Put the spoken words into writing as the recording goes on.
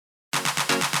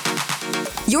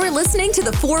You're listening to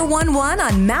the 411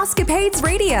 on Mousecapades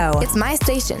Radio. It's my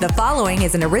station. The following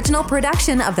is an original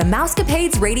production of the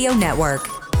Mousecapades Radio Network.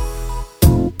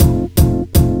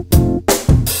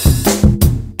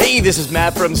 Hey, this is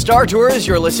Matt from Star Tours.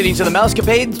 You're listening to the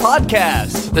Mousecapades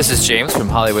Podcast. This is James from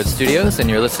Hollywood Studios, and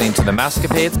you're listening to the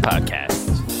Mousecapades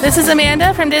Podcast. This is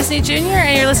Amanda from Disney Junior,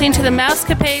 and you're listening to the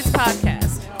Mousecapades Podcast.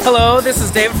 Hello, this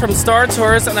is David from Star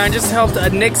Tours, and I just helped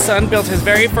Nick's son build his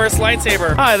very first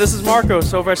lightsaber. Hi, this is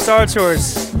Marcos over at Star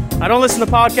Tours. I don't listen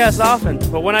to podcasts often,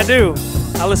 but when I do,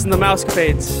 I listen to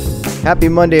Mousecapades. Happy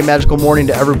Monday, magical morning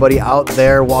to everybody out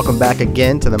there. Welcome back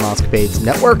again to the Mousecapades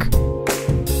Network.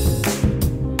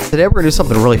 Today we're going to do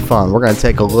something really fun. We're going to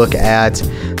take a look at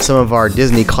some of our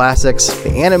Disney classics,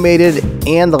 the animated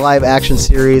and the live action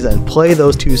series, and play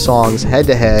those two songs head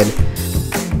to head,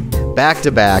 back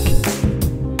to back.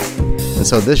 And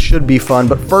so this should be fun,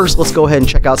 but first let's go ahead and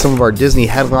check out some of our Disney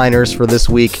headliners for this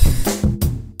week.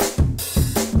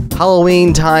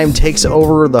 Halloween time takes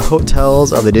over the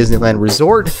hotels of the Disneyland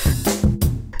Resort.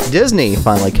 Disney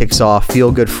finally kicks off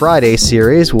Feel Good Friday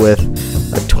series with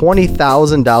a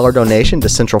 $20,000 donation to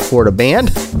Central Florida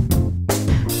Band.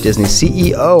 Disney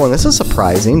CEO, and this is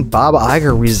surprising, Bob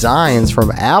Iger resigns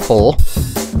from Apple.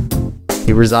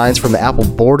 He resigns from the Apple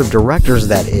Board of Directors,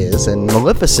 that is. And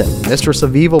Maleficent, Mistress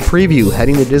of Evil preview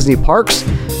heading to Disney Parks,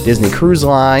 Disney Cruise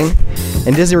Line.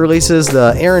 And Disney releases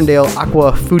the Arendelle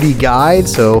Aqua Foodie Guide,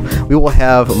 so we will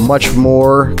have much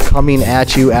more coming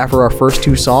at you after our first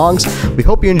two songs. We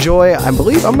hope you enjoy. I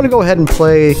believe I'm going to go ahead and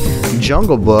play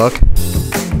Jungle Book.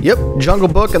 Yep, Jungle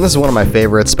Book, and this is one of my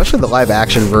favorites, especially the live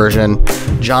action version.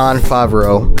 Jon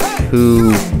Favreau,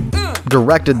 who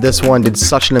directed this one, did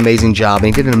such an amazing job, and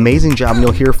he did an amazing job, and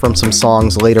you'll hear from some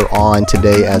songs later on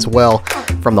today as well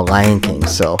from The Lion King.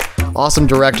 So, awesome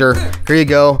director. Here you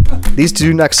go. These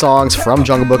two next songs from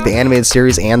Jungle Book, the animated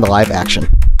series, and the live action.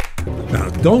 Now,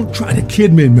 don't try to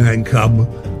kid me, man cub.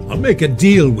 I'll make a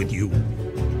deal with you.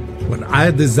 What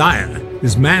I desire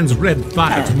is man's red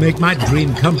fire to make my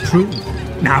dream come true.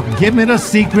 Now, give me the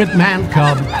secret, man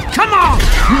cub. Come on,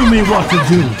 show me what to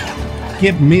do.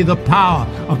 Give me the power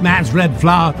of man's red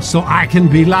flower so I can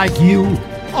be like you.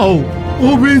 Oh,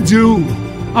 Ooby-Doo,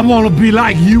 I want to be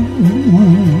like you.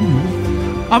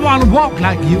 I want to walk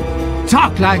like you,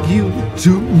 talk like you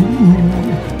too.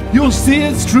 You'll see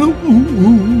it's true.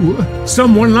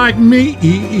 Someone like me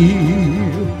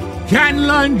can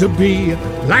learn to be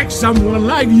like someone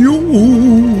like you.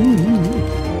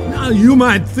 Now you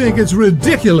might think it's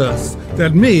ridiculous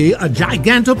that me, a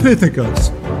Gigantopithecus,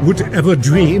 would ever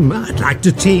dream I'd like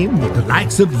to team with the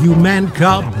likes of you, man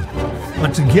cub.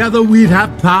 But together we'd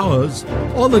have powers,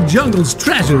 all the jungle's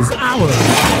treasures ours.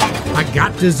 I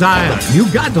got desire, you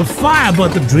got the fire,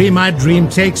 but the dream I dream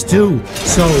takes two.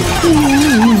 So,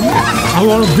 I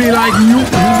want to be like you.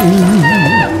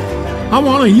 I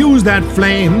want to use that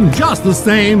flame just the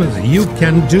same as you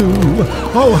can do.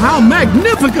 Oh, how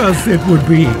magnificent it would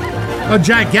be. A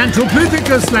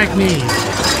Gigantopithecus like me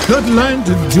could learn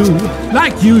to do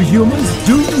like you humans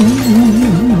do.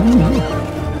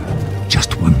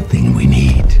 Just one thing we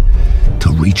need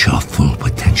to reach our full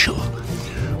potential.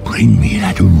 Bring me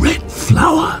that red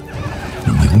flower,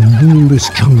 and I will rule this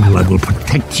jungle. I will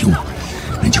protect you,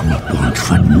 and you will want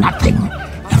for nothing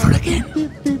ever again.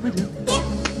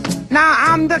 Now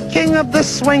I'm the king of the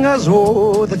swingers,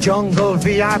 oh, the jungle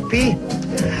VIP.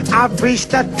 I've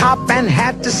reached the top and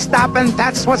had to stop, and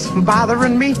that's what's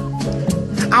bothering me.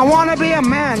 I want to be a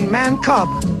man cub,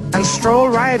 and stroll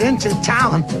right into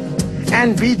town,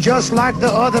 and be just like the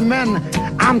other men.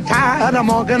 I'm tired of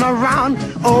walking around.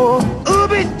 Oh,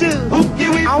 Ooby-Doo,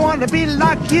 I want to be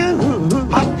like you.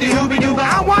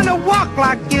 I want to walk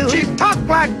like you, talk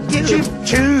like you.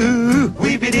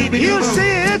 You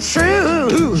see it's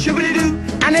true.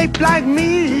 An ape like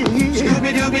me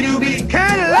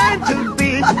can learn to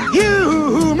be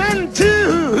human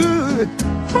too.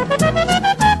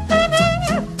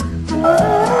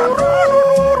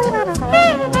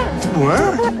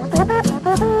 What?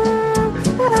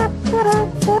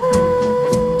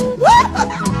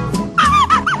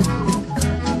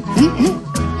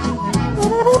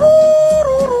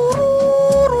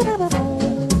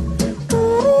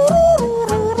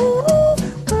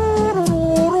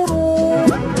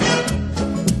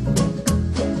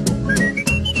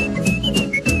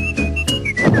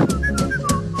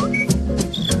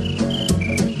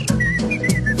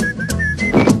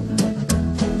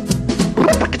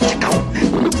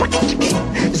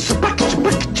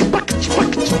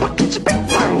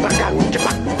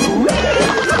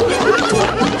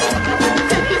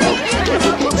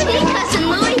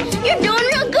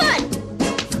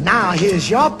 Here's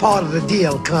your part of the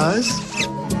deal, cuz.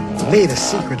 laid a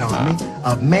secret on me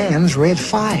of man's red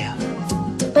fire.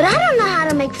 But I don't know how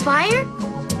to make fire.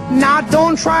 Now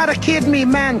don't try to kid me,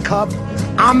 man cub.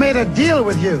 I made a deal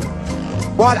with you.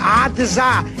 What I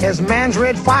desire is man's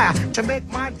red fire to make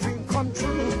my dream come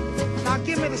true. Now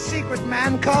give me the secret,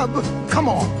 man cub. Come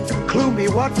on, clue me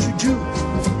what to do.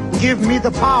 Give me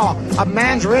the power of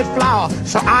man's red flower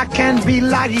so I can be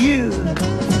like you.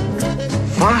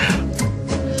 Fire?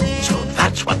 So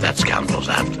that's what that scoundrel's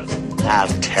after. I'll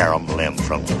tear him limb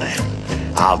from limb.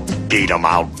 I'll beat him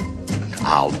out.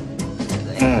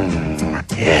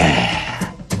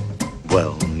 Yeah.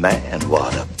 Well, man,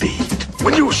 what a beat.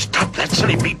 Will you stop that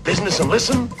silly beat business and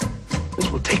listen? This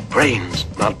will take brains,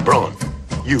 not brawn.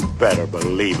 You better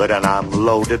believe it, and I'm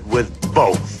loaded with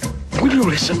both. Will you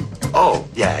listen? Oh,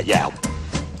 yeah.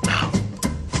 Now,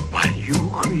 while you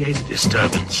create a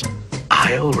disturbance,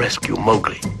 I'll rescue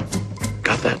Mowgli.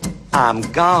 Got that? I'm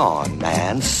gone,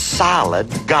 man. Solid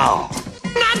gone.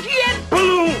 Not yet,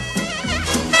 Baloo!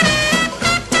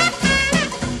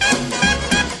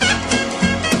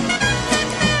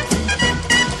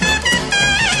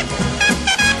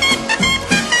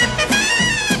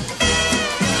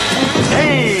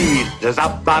 There's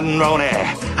up and rone,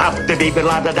 up the deep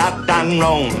la da da dan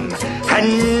roan.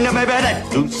 And the baby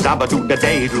do saba do the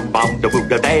day, do bound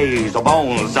the days of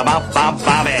bones about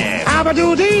Bobby.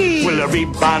 Abadoo dee! Will a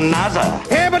rebanaza?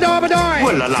 Ebadobadoy!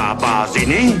 Will a la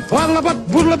bazini? Wallabat,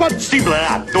 woodlabat! Steeple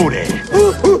at doody.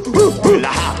 Will a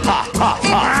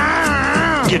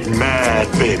ha. Get mad,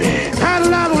 baby.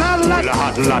 Had-a-la-la-la-la. Will a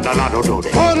ha-la-la-la-do-doody.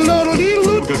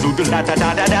 Oh-la-la-dee-loo.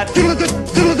 Do-do-do-la-da-da-da-da.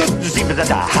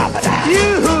 Diddle-da-diddle-da.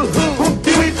 You!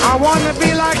 I wanna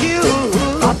be like you.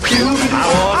 I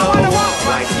wanna walk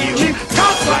like you,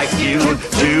 talk like you,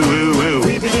 do.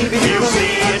 You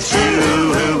see it's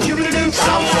true.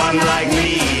 Someone like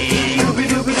me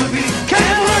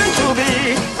can learn to be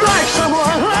like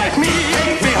someone like me.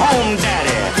 Take me home,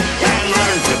 Daddy. Can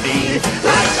learn to be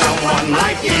like someone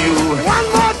like you. One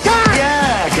more time.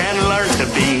 Yeah, can learn to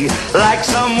be like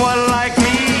someone like me.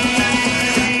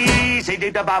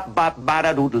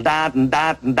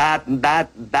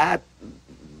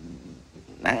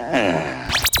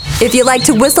 If you like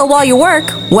to whistle while you work,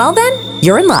 well then,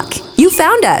 you're in luck. You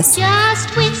found us.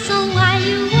 Just whistle while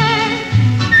you work.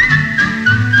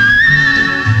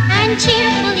 And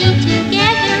cheerfully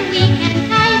together we can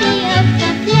tidy up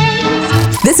the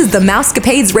place. This is the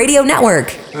Mousecapades Radio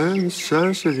Network.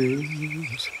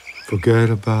 Necessities. Forget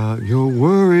about your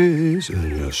worries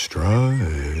and your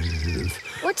strife.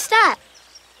 What's that?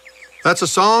 That's a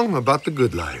song about the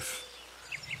good life.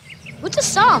 What's a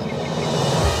song?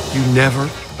 You never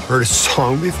heard a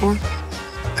song before?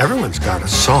 Everyone's got a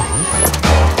song.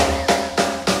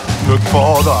 Look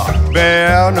for the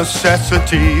bare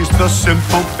necessities, the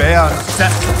simple bare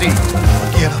necessities.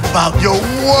 Forget about your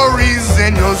worries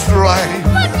and your strife.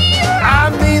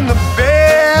 I mean the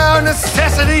bare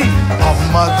necessity of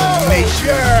Mother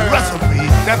Nature's recipe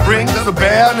that brings the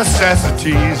bare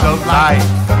necessities of life.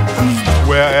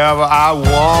 Wherever I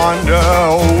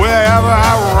wander, wherever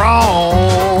I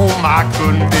roam, I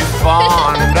couldn't be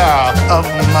fonder of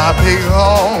my big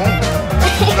home.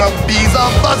 The bees are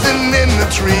buzzing in the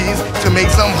trees to make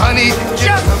some honey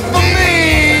just for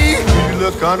me. You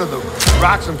look under the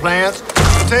rocks and plants,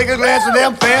 take a glance at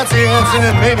them fancy ants, and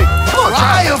then maybe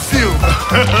try a few.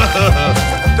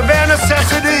 The bare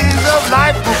necessities of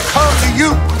life will come to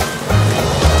you.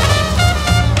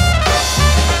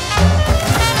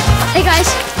 Hey guys.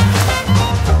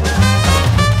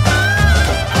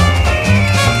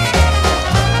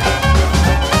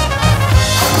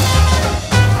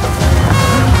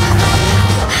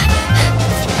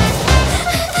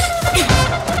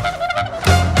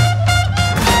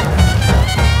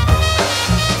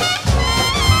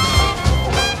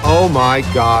 Oh my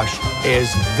gosh,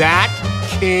 is that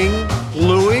King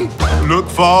Louie? Look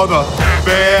for the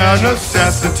bare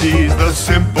necessities, the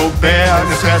simple bare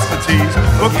necessities.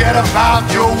 Forget about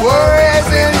your worries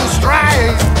and your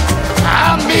strife.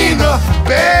 I mean the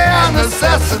bare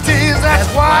necessities, that's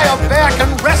why a bear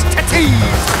can rest at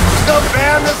ease. The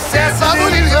bare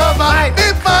necessities of life,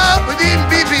 they'll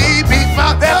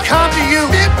come to you.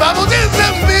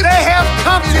 They have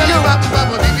come to you.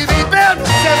 Bare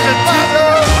necessities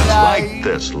of life. Like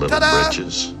this, little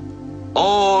britches.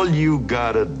 All you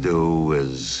gotta do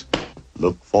is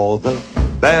look for the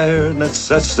bare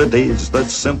necessities, the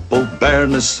simple bare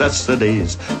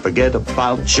necessities. Forget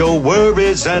about your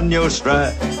worries and your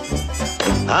strife.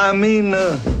 I mean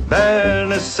the bare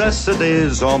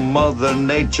necessities are Mother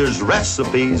Nature's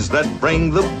recipes that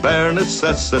bring the bare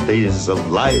necessities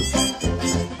of life.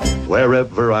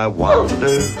 Wherever I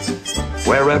wander,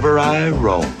 wherever I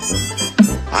roam.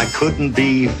 I couldn't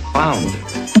be found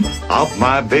out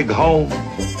my big home.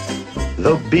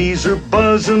 The bees are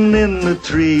buzzing in the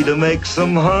tree to make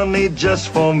some honey just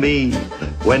for me.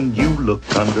 When you look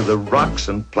under the rocks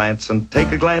and plants and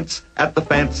take a glance at the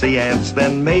fancy ants,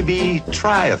 then maybe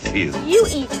try a few. You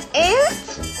eat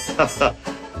ants?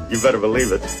 You better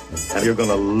believe it. And you're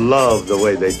gonna love the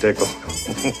way they tickle.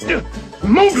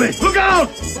 Mowgli, look out!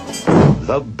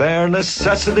 The bare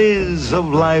necessities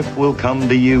of life will come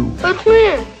to you. But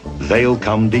where? They'll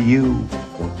come to you.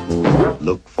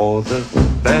 Look for the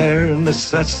bare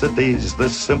necessities, the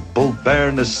simple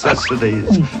bare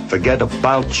necessities. Forget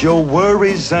about your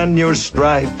worries and your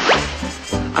strife.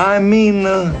 I mean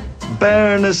the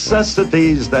bare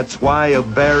necessities. That's why a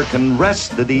bear can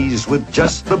rest at ease with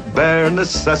just the bare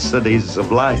necessities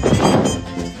of life.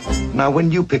 Now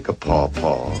when you pick a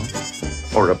pawpaw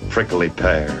or a prickly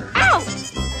pear, Ow!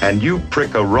 and you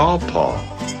prick a raw paw,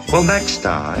 well, next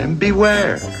time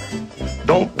beware.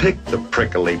 Don't pick the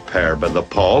prickly pear by the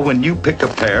paw. When you pick a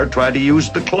pear, try to use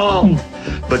the claw.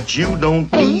 But you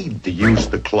don't need to use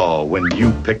the claw when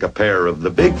you pick a pear of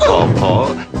the big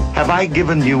paw. Have I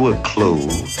given you a clue?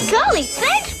 Golly,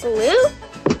 thanks, Baloo.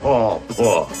 Paw.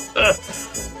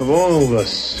 Of all the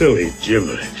silly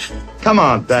gibberish. Come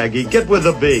on, Baggy, get with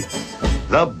the beat.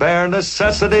 The bare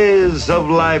necessities of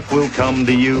life will come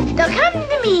to you. They'll come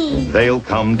to me. They'll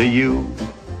come to you.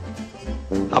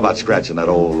 How about scratching that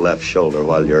old left shoulder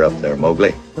while you're up there,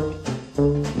 Mowgli?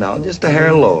 Now, just a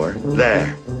hair lower.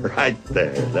 There. Right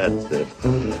there. That's it.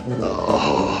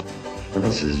 Oh,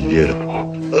 this is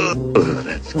beautiful. Oh,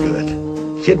 that's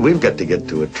good. Kid, we've got to get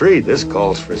to a tree. This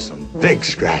calls for some big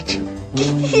scratching.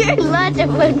 You're lots of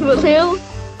fun, Baloo.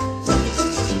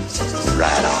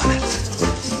 Right on it.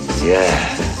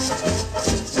 Yeah.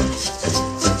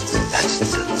 That's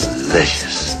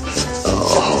delicious.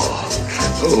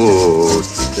 Oh,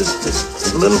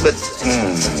 just a little bit.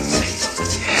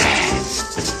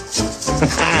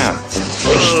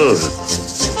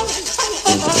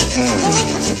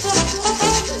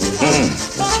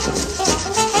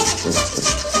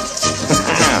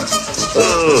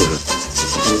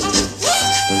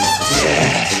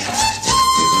 Yeah.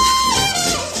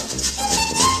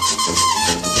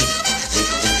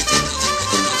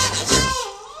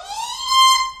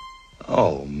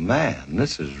 Oh man,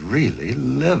 this is really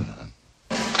living.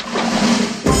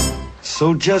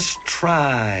 So just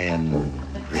try and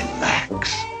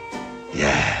relax.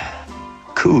 Yeah,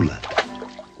 cool it.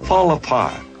 Fall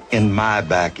apart in my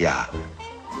backyard.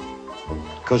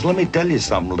 'Cause let me tell you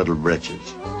something, little britches.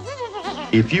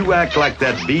 If you act like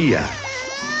that bee act,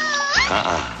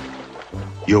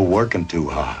 you're working too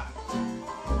hard.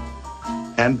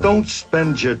 And don't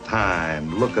spend your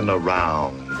time looking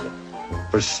around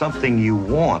for something you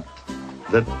want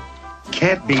that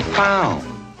can't be found.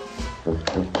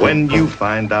 When you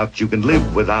find out you can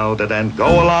live without it and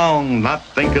go along not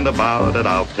thinking about it,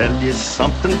 I'll tell you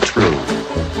something true.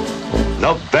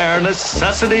 The bare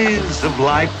necessities of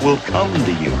life will come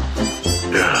to you.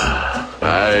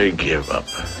 I give up.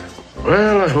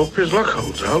 Well, I hope his luck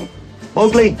holds out.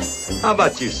 Mowgli, how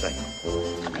about you sing?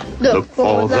 Look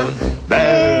for the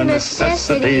bare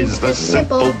necessities, the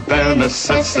simple bare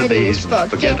necessities.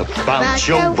 Forget about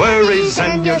your worries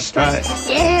and your strife.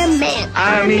 Yeah, man.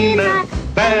 I mean the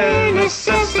bare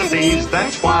necessities.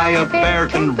 That's why a bear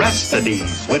can rest at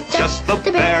ease with just the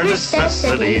bare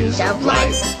necessities of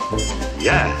life.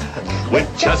 Yeah, with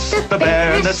just the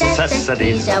bare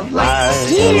necessities of life.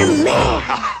 Yeah, man.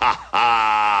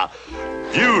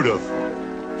 Beautiful.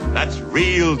 That's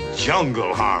real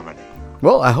jungle harmony.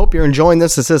 Well, I hope you're enjoying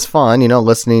this. This is fun,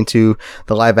 listening to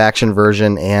the live action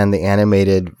version and the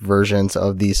animated versions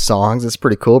of these songs. It's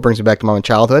pretty cool. Brings me back to my own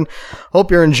childhood.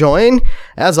 Hope you're enjoying.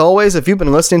 As always, if you've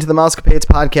been listening to the Mousecapades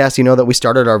podcast, you know that we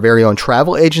started our very own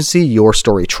travel agency, Your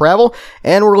Story Travel,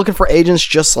 and we're looking for agents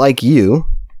just like you.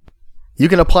 You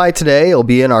can apply today. It'll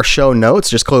be in our show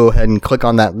notes. Just go ahead and click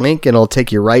on that link and it'll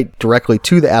take you right directly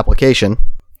to the application.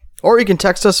 Or you can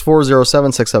text us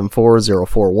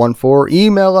 407-674-0414.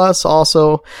 Email us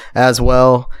also as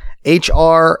well,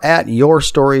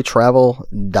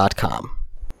 hr@yourstorytravel.com.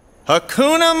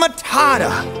 Hakuna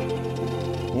Matata.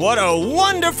 What a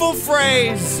wonderful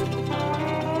phrase.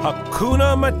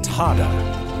 Hakuna Matata.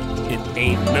 It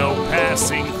ain't no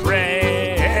passing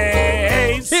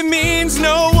phrase. It means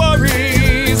no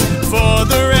worries for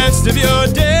the rest of your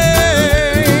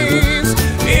days.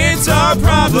 It's our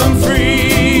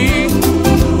problem-free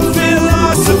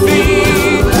philosophy.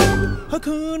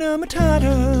 Hakuna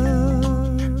Matata.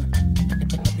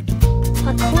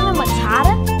 Hakuna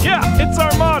Matata? Yeah, it's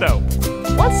our motto.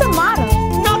 What's a motto?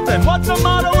 Nothing. What's the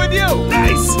motto with you?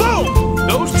 Freeze! Boom!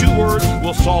 Those 2 words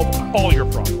will solve all your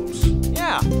problems.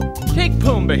 Yeah. Take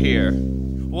Pumbaa here.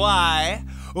 Why,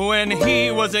 when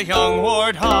he was a young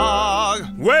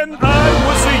warthog. When I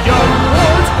was a young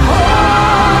warthog!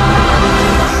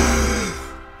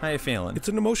 How you feeling? It's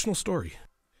an emotional story.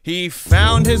 He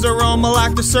found his aroma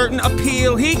lacked a certain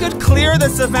appeal. He could clear the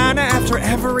savannah after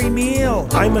every meal.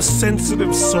 I'm a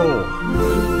sensitive soul,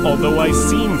 although I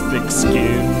seem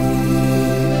thick-skinned.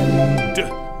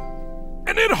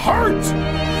 And it hurt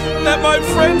that my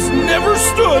friends never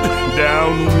stood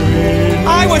downwind.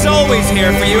 I was always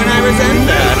here for you, and I resent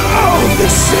that. Oh, the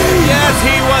shame! Yes,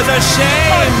 he was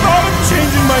ashamed. I thought of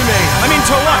changing my name. I mean,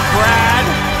 to what, Brad?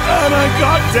 And I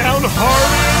got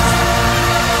downhearted.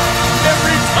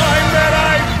 Every time that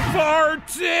I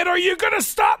farted, are you gonna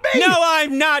stop me? No,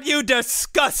 I'm not. You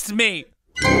disgust me.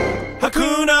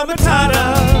 Hakuna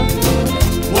Matata.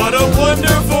 What a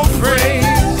wonderful phrase.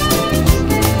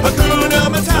 Hakuna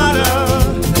Matata.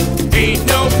 Ain't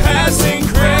no passing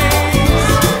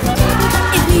craze.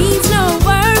 It means no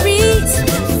worries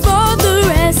for the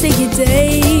rest of your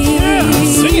days. Yeah,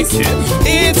 sing it, kid.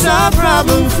 It's a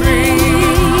problem-free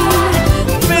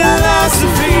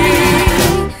philosophy.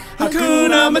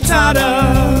 Hakuna Matata.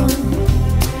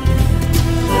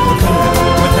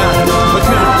 Hakuna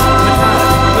Matata.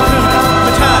 Hakuna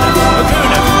Matata.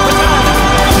 Hakuna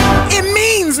Matata. It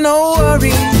means no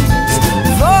worries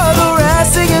for the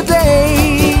rest of your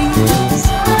days.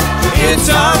 It's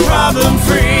a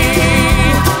problem-free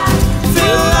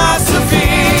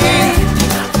philosophy.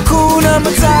 Hakuna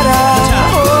Matata.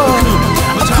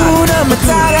 Hakuna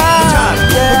Matata.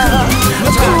 Yeah.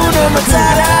 Hakuna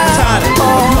Matata.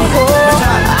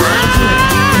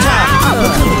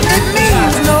 It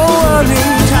means no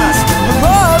worries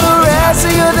for the rest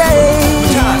of your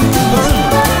days.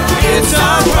 It's a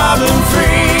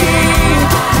problem-free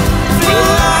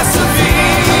philosophy.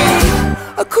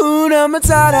 Hakuna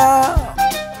Matata.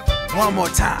 One more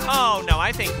time. Oh, no,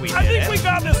 I think we did I think it. we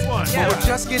got this one. Yeah, we're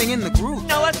just getting in the groove.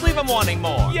 No, let's leave him wanting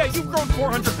more. Yeah, you've grown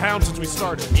 400 pounds since we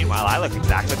started. Meanwhile, I look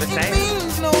exactly the same.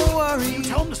 Means no worries.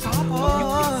 Tell him to stop.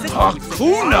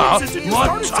 Hakuna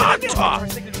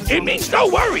Matata. It means no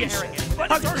worries.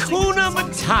 Hakuna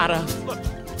Matata.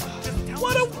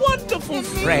 What a wonderful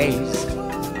phrase.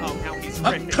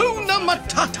 Hakuna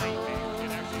Matata.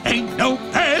 Ain't no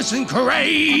passing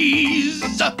craze.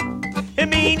 It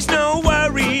means no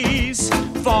worries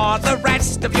for the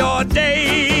rest of your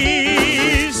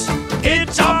days.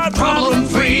 It's a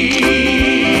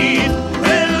problem-free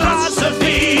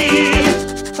philosophy.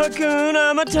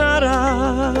 Hakuna Matata.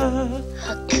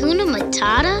 Hakuna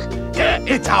Matata? Yeah,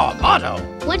 it's our motto.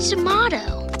 What's the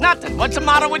motto? Nothing. What's the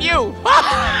matter with you?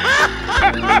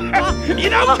 You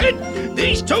know, kid,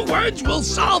 these 2 words will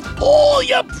solve all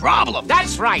your problems.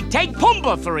 That's right. Take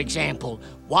Pumbaa, for example.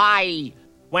 Why,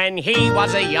 when he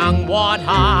was a young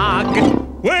warthog.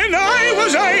 When I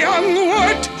was a young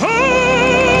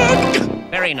warthog.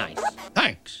 Very nice.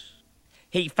 Thanks.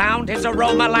 He found his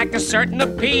aroma lacked a certain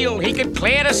appeal. He could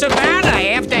clear the savannah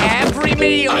after every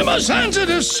meal. I'm a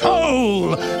sensitive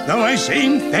soul, though I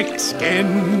seem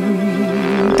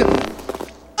thick-skinned.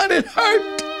 And it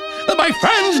hurt that my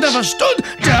friends never stood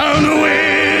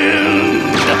downwind.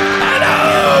 And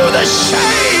oh, the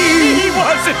shame! He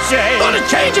was ashamed. Thought of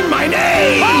changing my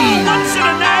name. Oh, what's in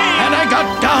a name? And I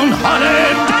got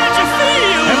downhearted. How'd you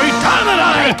feel? Every time that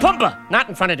Hey, Pumbaa, not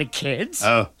in front of the kids.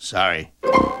 Oh, sorry.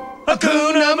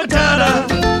 Hakuna Matata.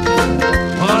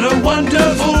 What a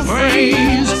wonderful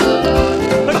phrase.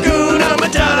 Hakuna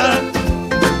Matata.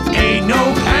 Ain't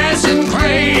no passing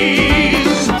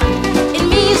craze. It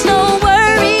means no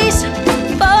worries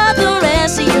for the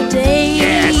rest of your days.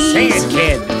 Yeah, sing it,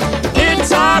 kid.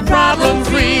 It's our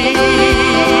problem-free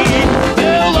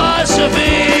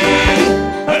philosophy.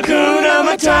 Hakuna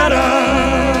Matata.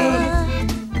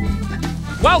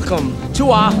 Welcome to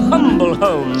our humble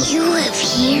home. You live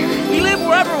here? We live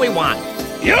wherever we want.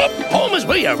 Yup, home is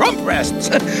where your rump rests.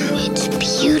 It's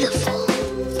beautiful.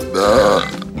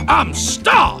 I'm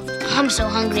starved. I'm so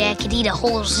hungry I could eat a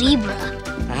whole zebra.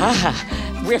 Ah,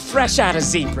 we're fresh out of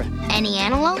zebra. Any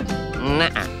antelope?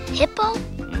 Nuh-uh. Hippo?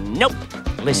 Nope.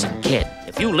 Listen, kid,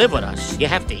 if you live with us, you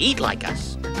have to eat like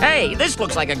us. Hey, this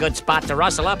looks like a good spot to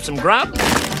rustle up some grub.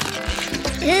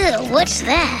 Ew, what's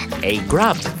that? A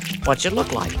grub. What's it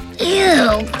look like?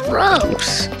 Ew,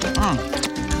 gross.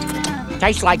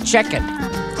 Tastes like chicken.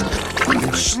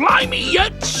 Slimy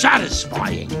yet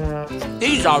satisfying.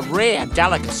 These are rare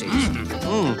delicacies.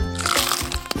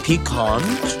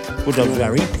 Pecans with a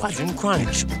very pleasant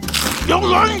crunch. You'll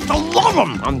learn to love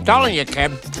them. I'm telling you,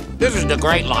 kid, this is the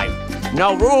great life.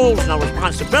 No rules, no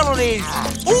responsibilities.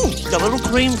 Ooh, the little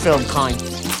cream-filled kind.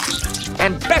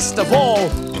 And best of all,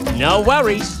 no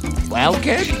worries. Well,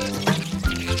 kid?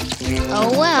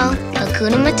 Oh well,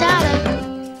 Hakuna Matata.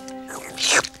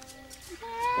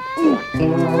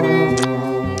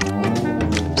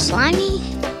 Slimy,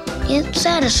 yet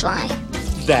satisfying.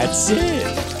 That's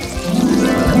it.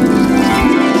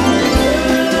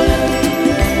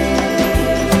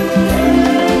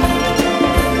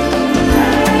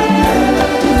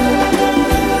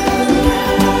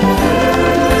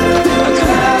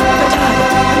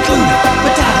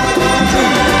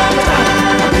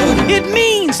 It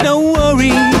means no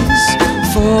worries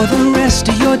for the rest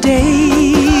of your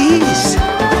days.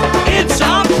 It's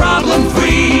our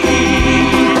problem-free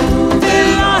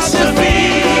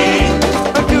philosophy.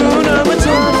 Hakuna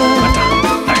Matata.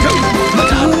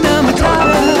 Hakuna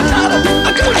Matata.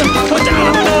 Hakuna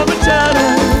Matata.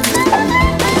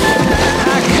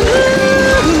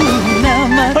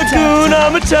 Hakuna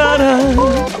Matata. Hakuna Matata.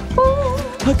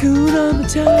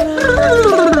 Hakuna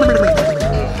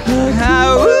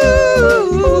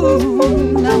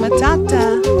Matata.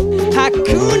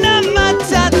 Hakuna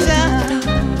Matata.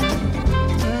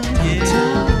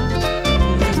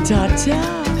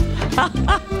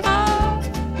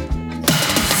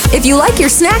 If you like your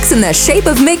snacks in the shape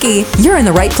of Mickey, you're in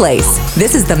the right place.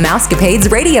 This is the Mousecapades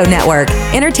Radio Network,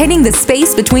 entertaining the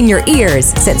space between your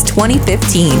ears since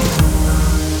 2015.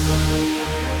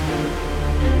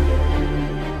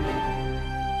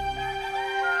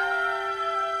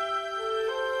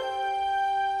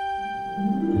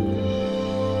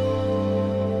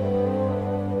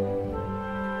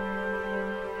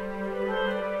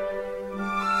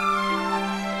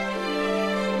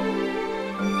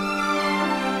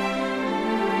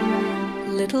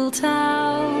 Little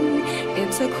town,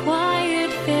 it's a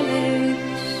quiet village.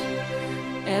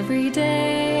 Every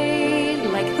day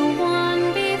like the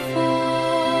one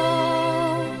before.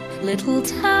 Little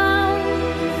town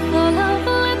full of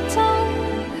little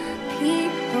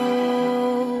people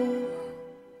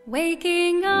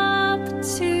waking up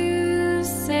to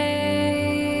say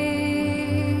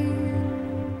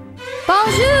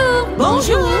bonjour,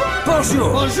 bonjour,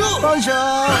 bonjour, bonjour,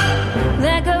 bonjour.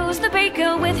 There goes the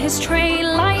baker with his tray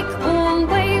like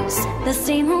always. The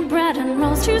same old bread and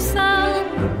rolls to sell.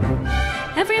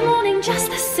 Every morning just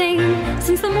the same,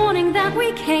 since the morning that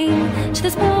we came to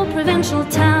this poor provincial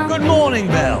town. Good morning,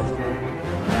 Belle.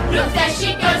 Look, there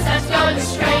she goes, that's going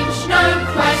strange, no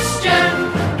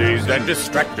question. Dazed and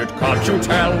distracted, can't you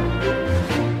tell?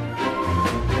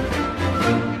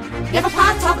 Never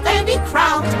part of any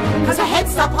crowd, cause her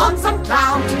head's up on some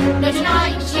cloud. No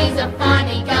denying she's a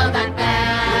funny girl, that Belle.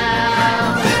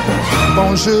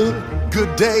 Bonjour,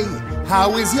 good day,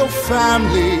 how is your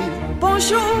family?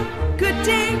 Bonjour, good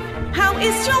day, how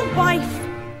is your wife?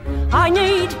 I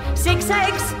need 6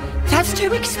 eggs, that's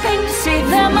too expensive.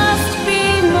 There must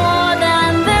be more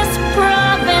than this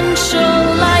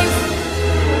provincial life.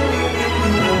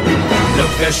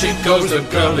 Look, there she goes, the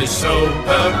girl is so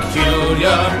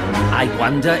peculiar. I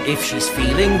wonder if she's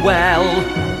feeling well.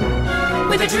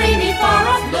 With a dreamy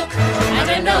far-off look and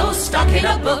a nose stuck in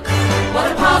a book,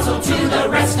 what a puzzle to the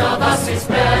rest of us is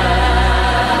Belle.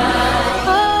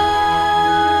 Oh,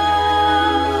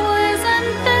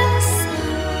 isn't this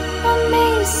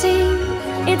amazing?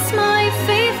 It's my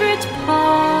favorite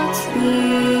part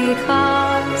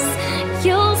because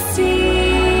you'll see.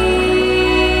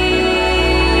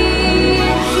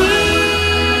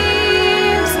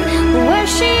 Where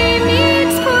she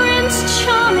meets Prince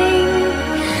Charming,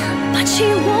 but she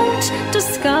won't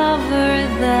discover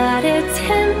that it's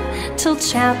him till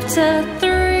chapter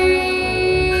 3.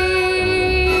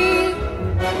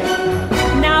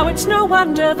 Now it's no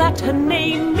wonder that her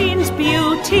name means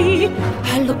beauty.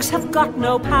 Her looks have got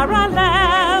no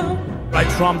parallel.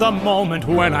 Right from the moment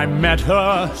when I met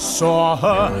her, saw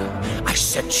her, I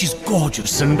said she's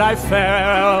gorgeous and I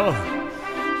fell.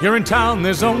 Here in town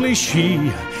there's only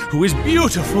she who is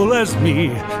beautiful as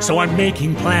me, so I'm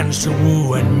making plans to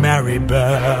woo and marry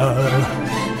Belle.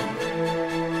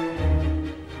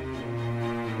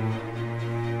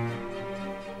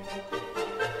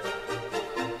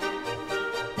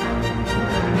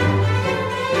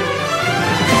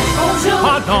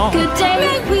 Pardon. Good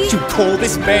day, oui. You call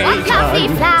this bacon? A coffee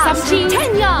flour, some cheese,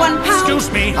 10 yards, 1 pound. Excuse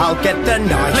me. I'll get the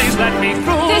knife. Please let me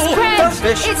through. This bread, Those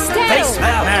fish, it's stale. they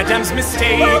smell. Madame's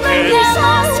mistaken. Well, then there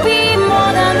must be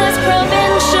more than this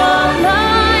provincial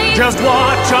life. Just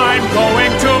watch, I'm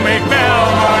going to make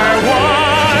Belle my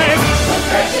wife.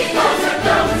 There she goes, a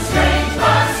girl who's strange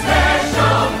but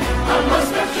special, a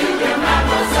most peculiar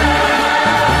mademoiselle.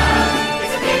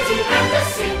 It's a pity and a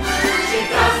sin, she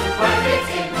doesn't quite fit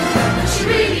in. She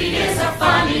really is a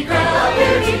funny girl, a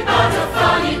beauty but a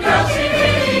funny girl she is.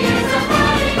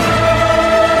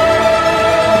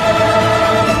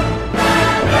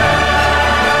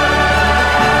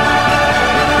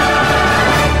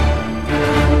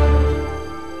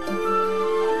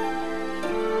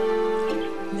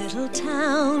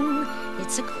 town,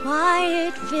 it's a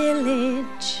quiet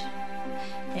village.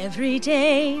 Every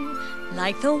day,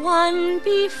 like the one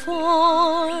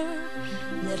before.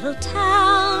 Little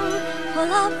town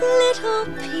full of little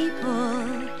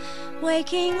people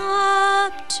waking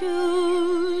up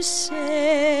to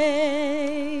say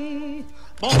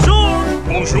Bonjour!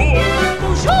 Bonjour!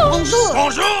 Bonjour! Bonjour!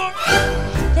 Bonjour!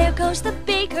 There goes the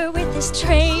baker with his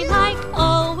tray like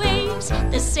always.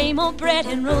 The same old bread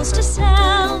and rolls to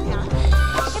sell.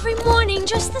 Every morning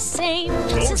just the same.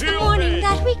 Since the morning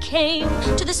that we came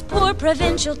to this poor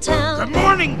provincial town. Good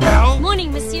morning, Belle.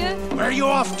 Morning, monsieur. Where are you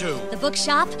off to? The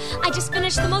bookshop. I just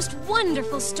finished the most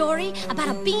wonderful story about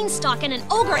a beanstalk and an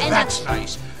ogre and That's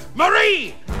nice.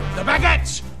 Marie! The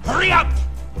baguettes! Hurry up!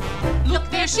 Look,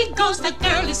 there she goes, the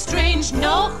girl is strange,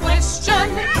 no question.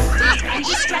 And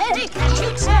she's strange, can't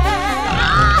you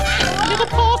tell? Never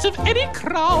part of any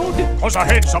crowd, 'cause her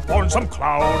head's upon some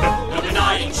cloud. No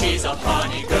denying she's a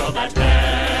funny girl, that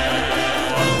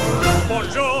Belle.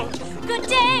 Bonjour! Good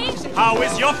day! How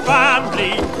is your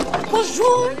family?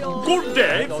 Bonjour! Good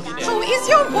day! How is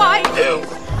your wife?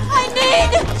 I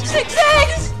need 6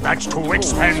 eggs! That's too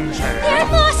expensive. There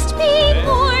must be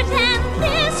more than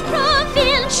this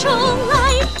provincial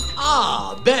life.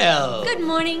 Ah, Belle. Good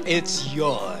morning. It's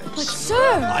yours. But,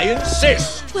 sir. I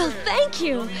insist. Well, thank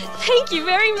you. Thank you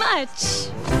very much.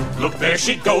 Look, there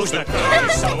she goes, the girl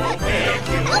is so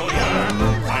peculiar.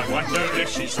 I wonder if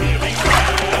she's feeling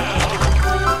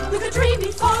well. With a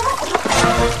dreamy thought.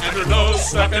 And her nose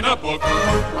stuck in a book.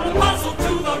 What a puzzle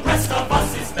to the rest of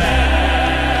us is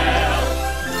Belle.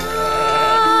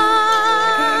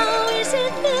 Oh,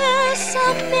 isn't this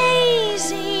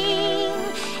amazing?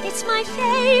 It's my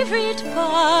favorite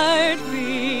part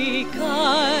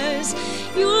because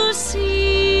you'll see.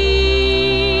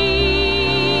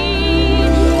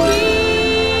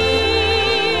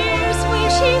 Here's where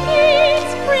she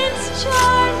meets Prince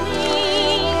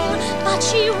Charming, but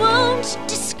she won't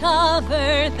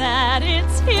discover that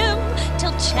it's him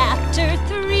till chapter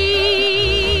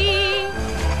 3.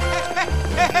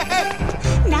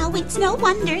 Now it's no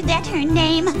wonder that her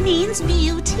name means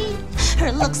beauty.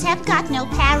 Her looks have got no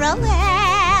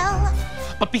parallel.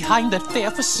 But behind that fair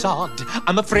facade,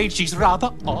 I'm afraid she's rather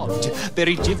odd,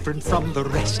 very different from the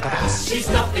rest of us. She's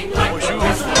nothing like the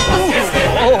rest of us. Yes, the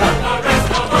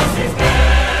rest of us is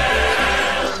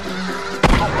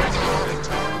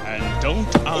And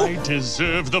don't I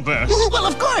deserve the best? Well,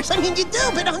 of course. I mean, you do,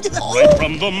 but Right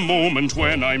from the moment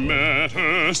when I met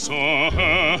her, saw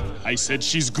her, I said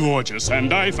she's gorgeous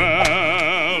and I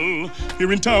fell.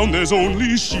 Here in town there's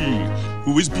only she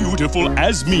who is beautiful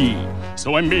as me.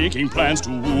 So I'm making plans to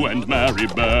woo and marry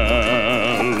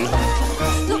Belle.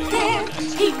 Look there,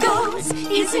 he goes,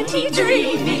 isn't he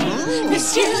dreaming?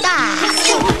 Monsieur,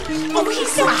 oh, he's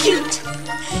so cute.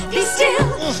 Be still,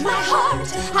 my heart,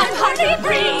 I'm hardly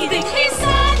breathing. He's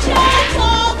such a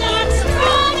tall and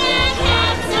strong and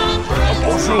handsome.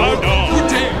 Bonjour, madame. Good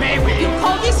day, may we? You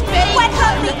call this babe? What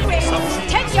hurry, Chris?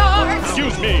 10 yards.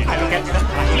 Excuse me.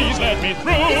 Please let me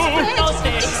through.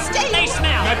 They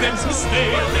smell. Let them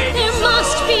stay. There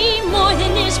must be more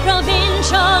than this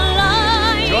provincial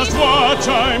life. Just watch,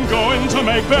 I'm going to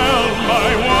make Belle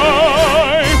my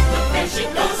wife. There she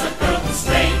goes, a girl who's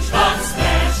strange but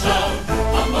special, a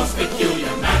most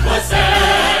peculiar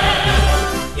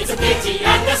mademoiselle. It's a pity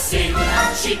and a sin,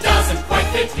 she doesn't quite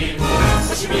fit in,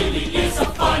 but she really is a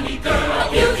funny girl, a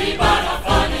beauty but a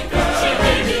funny girl. She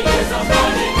really is a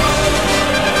funny girl.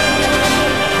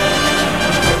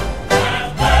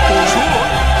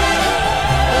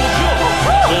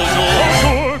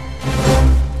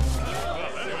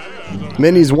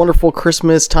 Minnie's Wonderful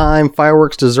Christmas Time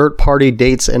Fireworks Dessert Party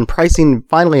dates and pricing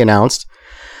finally announced.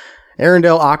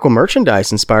 Arendelle Aqua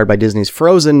merchandise inspired by Disney's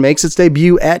Frozen makes its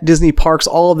debut at Disney Parks.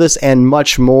 All of this and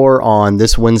much more on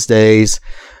this Wednesday's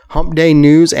Hump Day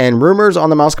News and Rumors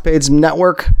on the Mousecapades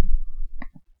Network.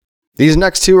 These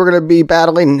next two are going to be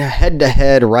battling head to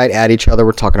head right at each other.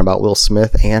 We're talking about Will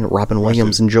Smith and Robin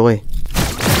Williams. Enjoy. Here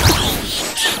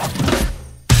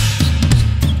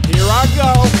I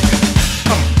go.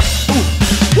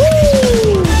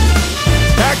 Woo!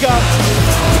 Back up.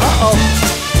 Uh-oh.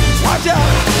 Watch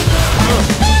out.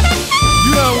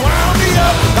 You done wound me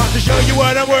up. About to show you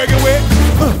what I'm working with.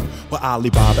 Well,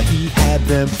 Alibaba, he had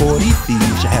them 40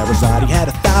 thieves. Scheherazade, he had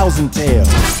 1,000 tales.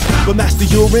 But master,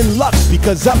 you're in luck,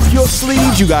 because up your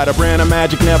sleeves you got a brand of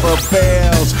magic never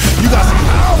fails. You got some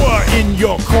power in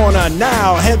your corner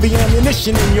now, heavy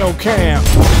ammunition in your camp.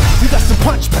 You got some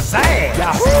punch, pizzazz,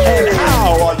 and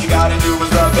how all you gotta do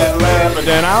is rub that lamp. And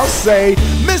then I'll say,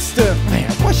 Mr. Man,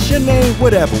 what's your name?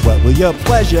 Whatever, what will your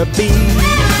pleasure be?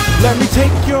 Let me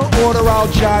take your order, I'll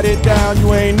jot it down.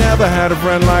 You ain't never had a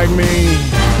friend like me.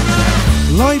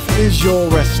 Life is your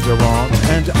restaurant,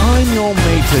 and I'm your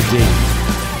maitre d'.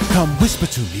 Come whisper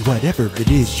to me whatever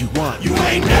it is you want. You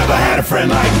ain't never had a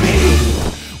friend like me.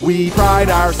 We pride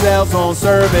ourselves on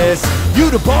service.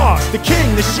 You the boss, the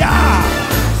king, the shah.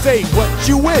 Say what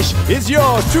you wish, it's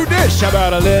yours, true dish. How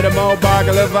about a little more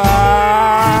baklava?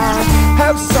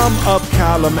 Have some of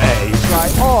column A, try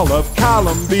all of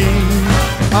column B.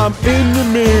 I'm in the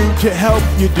mood to help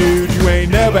you, dude. You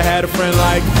ain't never had a friend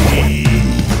like me.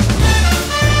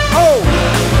 Oh,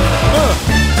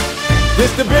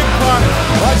 this the big part.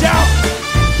 Watch out,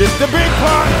 this the big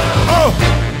part. Oh,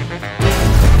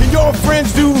 can your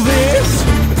friends do this?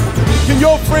 Can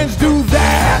your friends do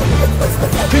that?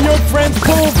 Can your friends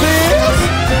pull this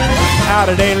out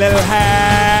of their little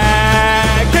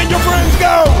hat? Can your friends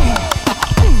go?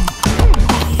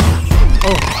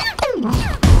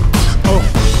 Oh,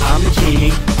 I'm the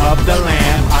genie of the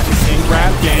lamp. I can sing,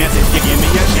 rap, dance if you give me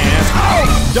a chance.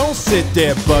 Oh, don't sit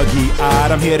there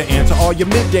buggy-eyed. I'm here to answer all your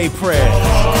midday prayers.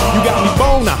 You got me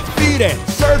bona fide,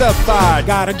 certified.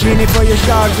 Got a genie for your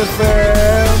sharks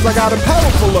affairs. I got a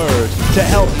pedal full urge to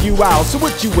help you out. So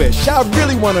what you wish? I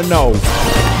really wanna know.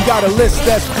 You got a list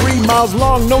that's 3 miles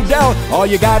long, no doubt. All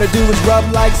you gotta do is rub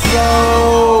like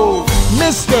so.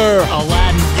 Mr.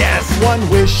 Aladdin. Yes. 1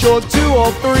 wish or 2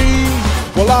 or 3.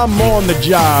 Well, I'm on the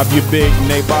job, you big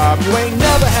nabob. You ain't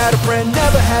never had a friend,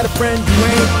 never had a friend. You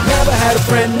ain't never had a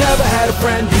friend, never had a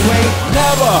friend. You ain't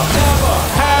never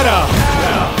had a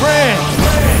friend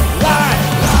like.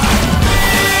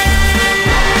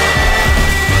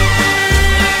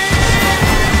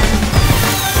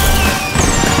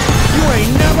 You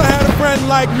ain't never had a friend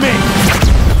like me.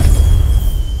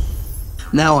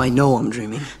 Now I know I'm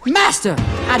dreaming. Master,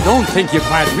 I don't think you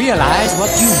quite realize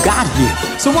what you've got here.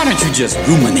 So why don't you just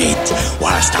ruminate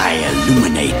whilst I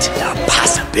illuminate the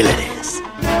possibilities?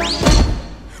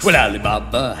 Well,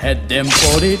 Alibaba had them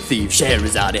 40 thieves.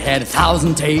 Scheherazade had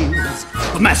 1,000 tales.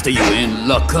 But Master, you in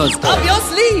luck, 'cause up your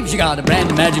sleeves you got a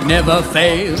brand of magic never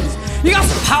fails. You got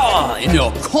some power in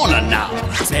your corner now.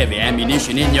 Some heavy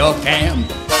ammunition in your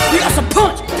camp. You got some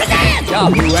punch,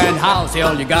 Yahoo and house.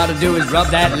 All you gotta do is rub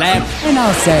that lamp, and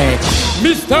I'll say,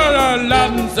 Mr.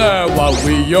 Aladdin, sir, what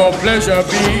will your pleasure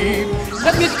be?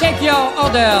 Let me take your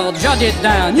order, jot it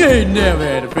down. You ain't never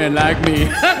had a friend like me.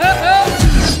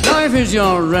 Life is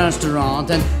your restaurant,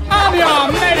 and I'm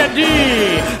your maitre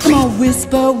d'. Come on,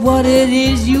 whisper what it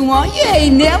is you want. You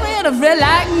ain't never had a friend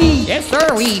like me. Yes,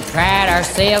 sir, we pride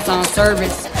ourselves on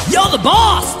service. You're the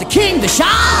boss, the king, the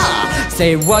shah.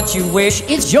 Say what you wish,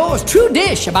 it's yours, true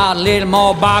dish. About a little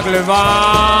more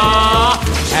baklava.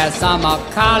 Have some of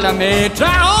column A,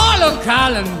 try all of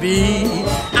column B.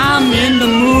 I'm in the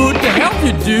mood to help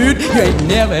you, dude. You ain't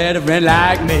never had a friend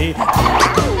like me.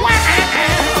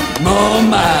 Oh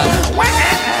my.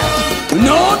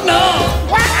 No.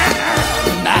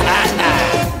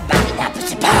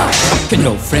 Can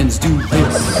your friends do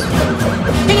this?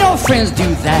 Can your friends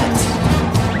do that?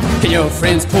 Can your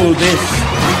friends pull this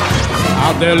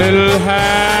out their little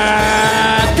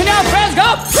hat? Can your friends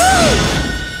go?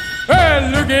 Hey,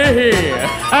 looky here.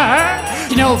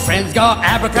 Can your friends go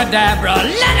abracadabra?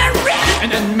 Let it rip!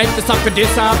 And then make the sucker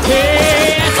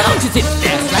disappear. So don't you sit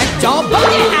there like John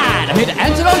Buggy-eyed. I'm here to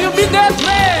answer all your midnight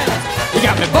prayers. You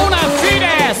got me bona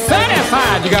fide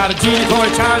certified. You got a genie for a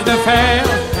charge to fail.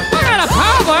 I got a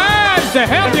power urge to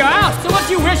help you out. So what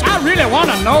you wish, I really want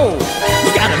to know.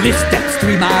 You got a list that's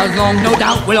 3 miles long, no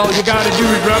doubt. Well, all you got to do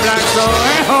is rub like so.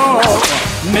 Oh,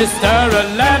 Mr.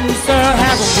 Aladdin, sir,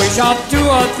 have a wish or 2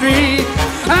 or 3.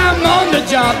 I'm on the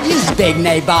job, you big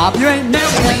nabob. You ain't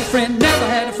never had a friend, never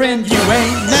had a friend. You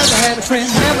ain't never had a friend,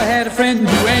 never had a friend.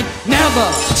 You ain't never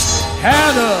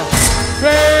had a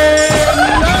friend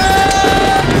like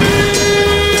me.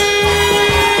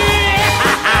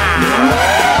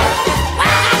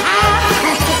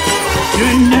 You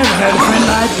ain't never had a friend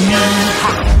like me.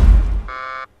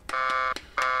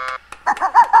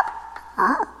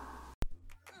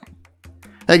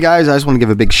 Hey guys, I just want to give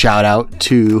a big shout out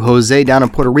to Jose down in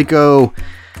Puerto Rico,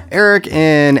 Eric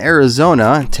in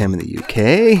Arizona, Tim in the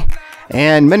UK,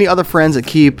 and many other friends that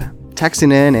keep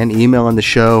texting in and emailing the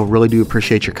show. Really do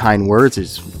appreciate your kind words.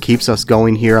 It keeps us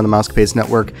going here on the Mousecapades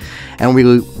Network, and we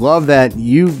love that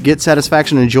you get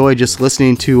satisfaction and joy just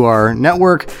listening to our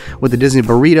network with the Disney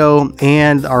Burrito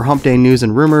and our Hump Day News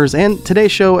and Rumors, and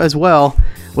today's show as well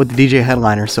with the DJ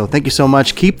Headliner. So thank you so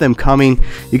much. Keep them coming.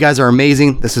 You guys are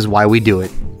amazing. This is why we do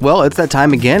it. Well, it's that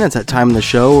time again. It's that time in the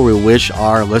show where we wish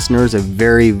our listeners a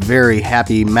very, very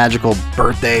happy, magical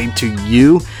birthday to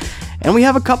you. And we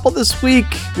have a couple this week.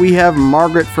 We have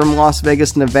Margaret from Las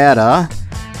Vegas, Nevada.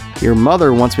 Your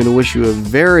mother wants me to wish you a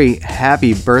very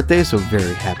happy birthday, so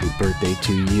very happy birthday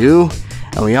to you.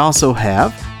 And we also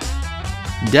have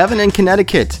Devin in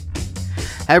Connecticut.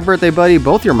 Happy birthday, buddy.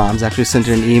 Both your moms actually sent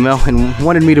an email and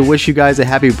wanted me to wish you guys a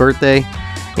happy birthday.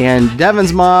 And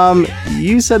Devin's mom,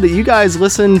 you said that you guys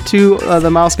listen to the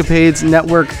Mousecapades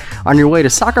Network on your way to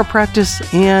soccer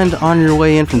practice and on your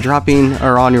way in from dropping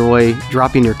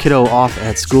your kiddo off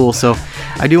at school. So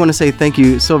I do want to say thank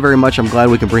you so very much. I'm glad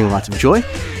we can bring lots of joy.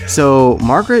 So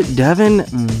Margaret, Devin,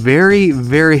 very,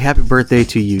 very happy birthday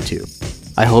to you two.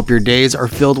 I hope your days are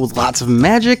filled with lots of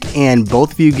magic and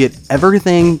both of you get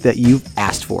everything that you've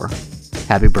asked for.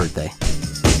 Happy birthday.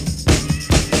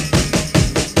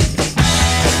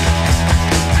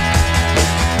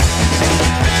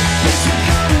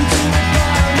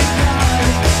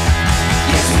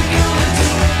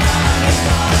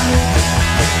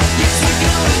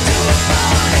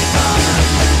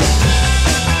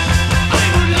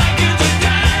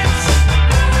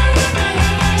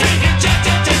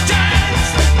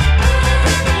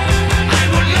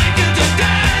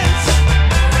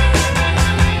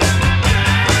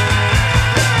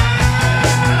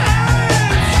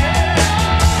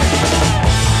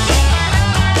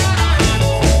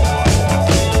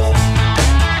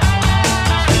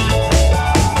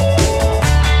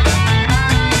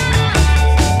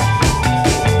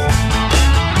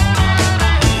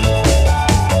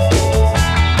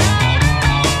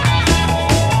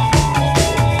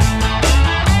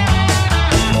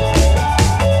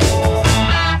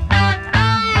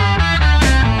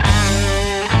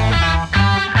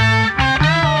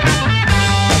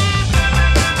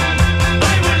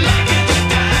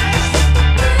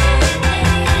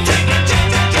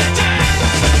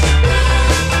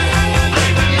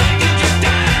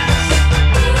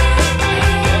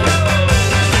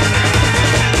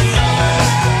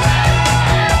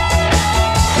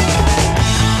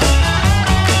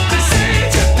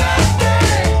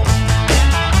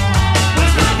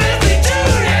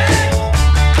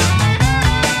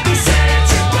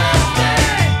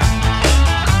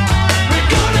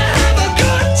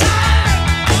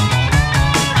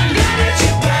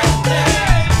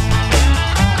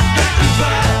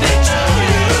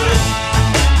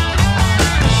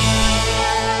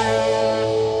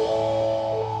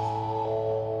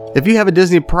 If you have a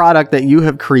Disney product that you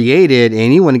have created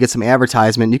and you want to get some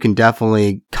advertisement, you can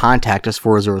definitely contact us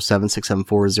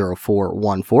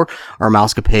 407-674-0414 or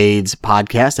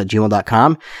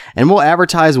mousecapadespodcast@gmail.com, and we'll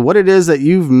advertise what it is that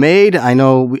you've made. I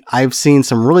know I've seen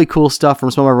some really cool stuff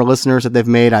from some of our listeners that they've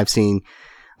made. I've seen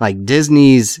like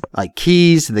Disney's like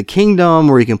keys to the kingdom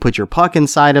where you can put your puck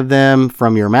inside of them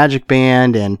from your Magic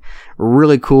Band and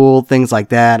really cool things like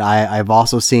that. I've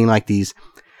also seen like these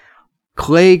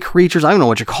clay creatures. I don't know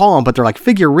what you call them, but they're like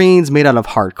figurines made out of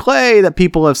hard clay that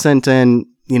people have sent in,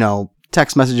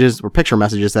 text messages or picture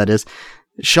messages, that is,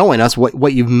 showing us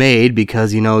what you've made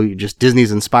because, you just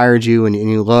Disney's inspired you and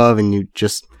you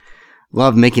just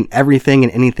love making everything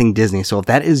and anything Disney. So if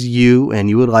that is you and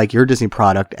you would like your Disney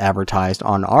product advertised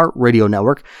on our radio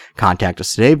network, contact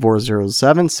us today,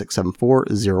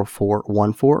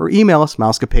 407-674-0414, or email us,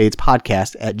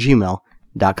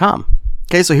 mousecapadespodcast@gmail.com.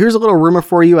 Okay, so here's a little rumor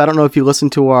for you. I don't know if you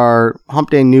listened to our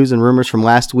Hump Day news and rumors from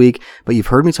last week, but you've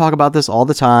heard me talk about this all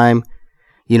the time.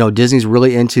 Disney's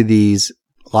really into these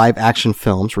live action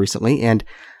films recently, and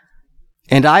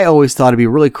I always thought it'd be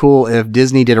really cool if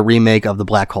Disney did a remake of The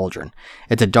Black Cauldron.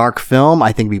 It's a dark film.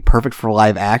 I think it'd be perfect for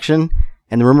live action.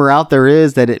 And the rumor out there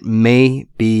is that it may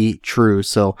be true.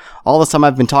 So all this time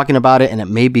I've been talking about it and it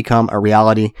may become a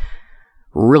reality.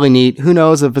 Really neat. Who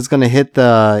knows if it's going to hit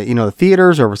the, the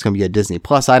theaters or if it's going to be a Disney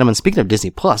Plus item. And speaking of Disney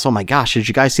Plus, oh my gosh, did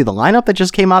you guys see the lineup that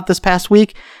just came out this past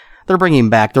week? They're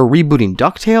rebooting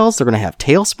DuckTales. They're going to have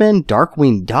Tailspin,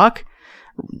 Darkwing Duck,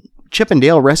 Chip and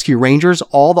Dale Rescue Rangers.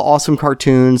 All the awesome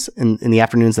cartoons in the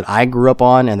afternoons that I grew up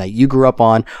on and that you grew up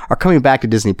on are coming back to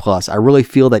Disney Plus. I really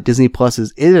feel that Disney Plus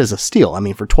is a steal. I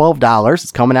mean, for $12,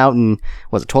 it's coming out in,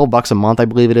 $12 a month, I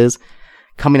believe it is,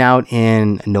 coming out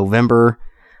in November.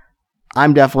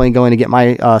 I'm definitely going to get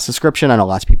my subscription. I know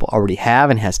lots of people already have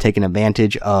and has taken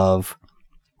advantage of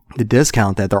the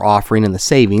discount that they're offering and the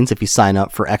savings if you sign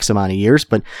up for X amount of years.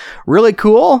 But really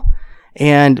cool,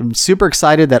 and I'm super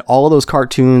excited that all of those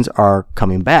cartoons are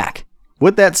coming back.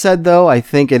 With that said, though, I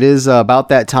think it is about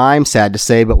that time, sad to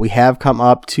say, but we have come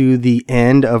up to the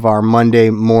end of our Monday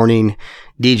morning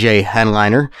DJ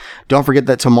Headliner. Don't forget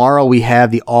that tomorrow we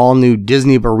have the all-new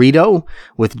Disney Burrito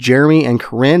with Jeremy and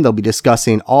Corinne. They'll be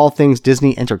discussing all things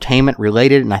Disney entertainment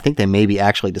related, and I think they may be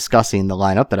actually discussing the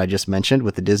lineup that I just mentioned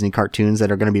with the Disney cartoons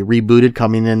that are going to be rebooted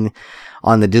coming in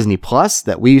on the Disney Plus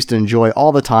that we used to enjoy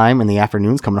all the time in the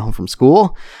afternoons coming home from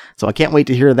school. So I can't wait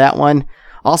to hear that one.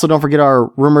 Also, don't forget our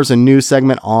Rumors and News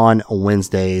segment on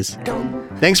Wednesdays.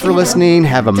 Thanks for listening.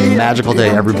 Have a magical day,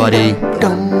 everybody.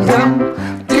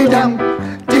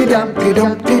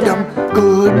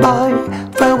 Goodbye,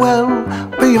 farewell,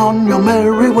 be on your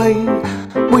merry way.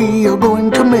 We are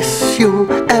going to miss you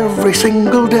every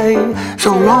single day.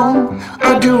 So long,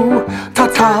 adieu,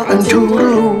 ta-ta and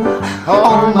toodaloo.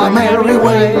 On my merry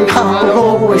way, I'll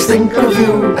always think of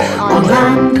you. On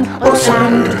land, or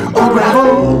sand, or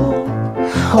gravel,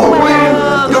 or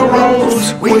where the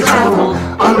roads we travel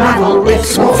unravel.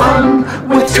 It's more fun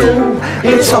with two.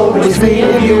 It's always me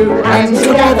and you, and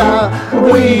together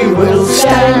we will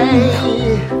stay.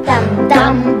 Dum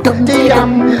dum dum dee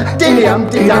dum dee dum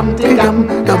dee dum dee dum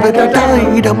dum da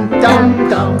da dum dum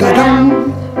dum da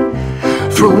dum.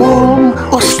 Through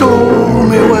warm or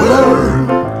stormy weather,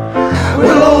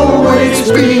 we'll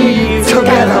always be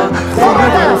together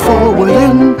forever. For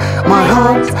within my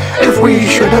heart, if we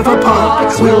should ever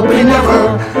part, we'll be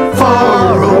never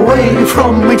far away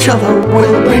from each other.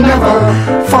 We'll be never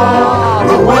far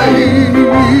away.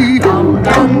 Dum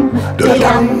dum da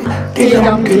dum dee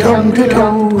dum dee dum dee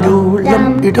dum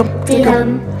dum dee dum dee dum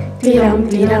dee dum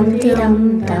dee dum dee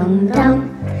dum dum dum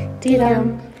dee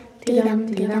dum dee dum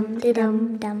dee dum dee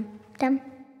dum dum dum.